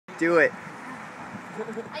Do it.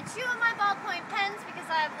 I chew on my ballpoint pens because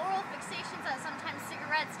I have oral fixations that sometimes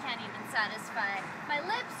cigarettes can't even satisfy. My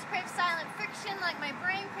lips crave silent friction like my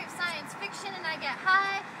brain craves science fiction, and I get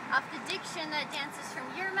high off the diction that dances from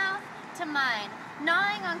your mouth to mine.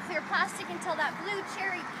 Gnawing on clear plastic until that blue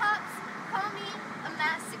cherry pops. Call me a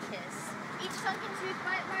masochist. Each sunken tooth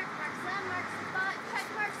bite mark marks landmarks of thought. Check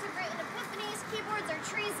marks have written epiphanies. Keyboards are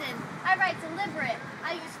treason. I write deliberate.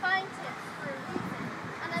 I use fine tips for a reason.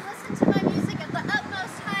 And I listen to my music at the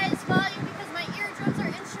utmost highest volume because my eardrums are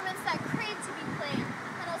instruments that crave to be played.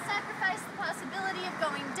 And I'll sacrifice the possibility of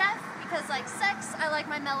going deaf because, like sex, I like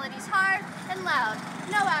my melodies hard and loud.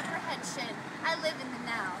 No apprehension. I live in the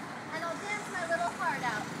now. And I'll dance my little heart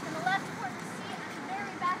out in the left corner seat at the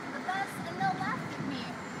very back of the bus, and they'll laugh at me.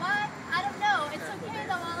 Why? I don't know. It's okay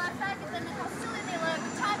though. I'll laugh back at them and how silly they look,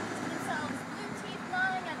 talking to themselves, blue teeth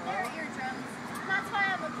gnawing at their eardrums. And that's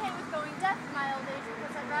why I'm okay with going deaf in my old age,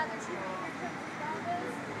 because I'd rather chew my eardrums and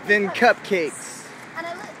bongos Than cupcakes.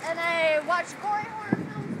 And I watch gory horror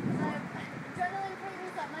films because I have adrenaline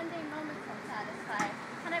cravings that mundane moments don't satisfy.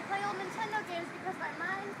 And I play old Nintendo games because my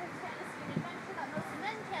mind craves fantasy and adventure that most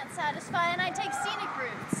men can't satisfy. And I take scenic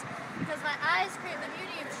routes because my eyes crave the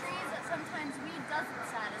beauty of trees that sometimes weed doesn't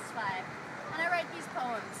satisfy. And I write these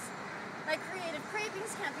poems. My creative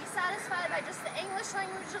cravings can't be satisfied by just the English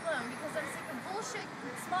language alone because I'm sick of bullshit,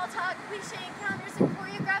 small talk, cliche encounters, and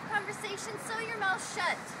choreographed conversations. Sew your mouth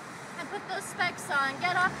shut and put those specs on.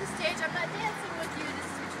 Get off the stage. I'm not dancing with you. This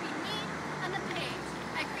is between me and the page.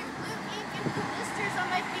 I crave blue ink and blue blisters on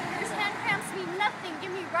my fingers. Hand cramps mean nothing.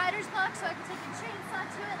 Give me writer's block so I can take a chainsaw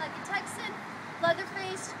to it like a Texan.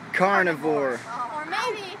 Leather-faced Carnivore. Or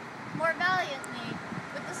maybe, more valiantly,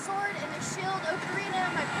 with a sword and a shield, ocarina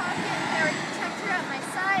in my pocket, and their protector at my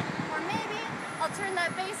side. Or maybe I'll turn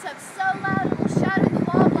that bass up so loud it will shatter the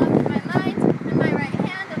wall blocking my mind and my right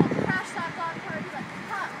hand, and I'll crash that block party like the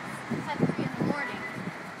cops at 3 in the morning.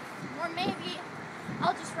 Or maybe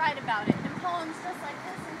I'll just write about it in poems just like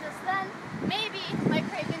this, and just then, maybe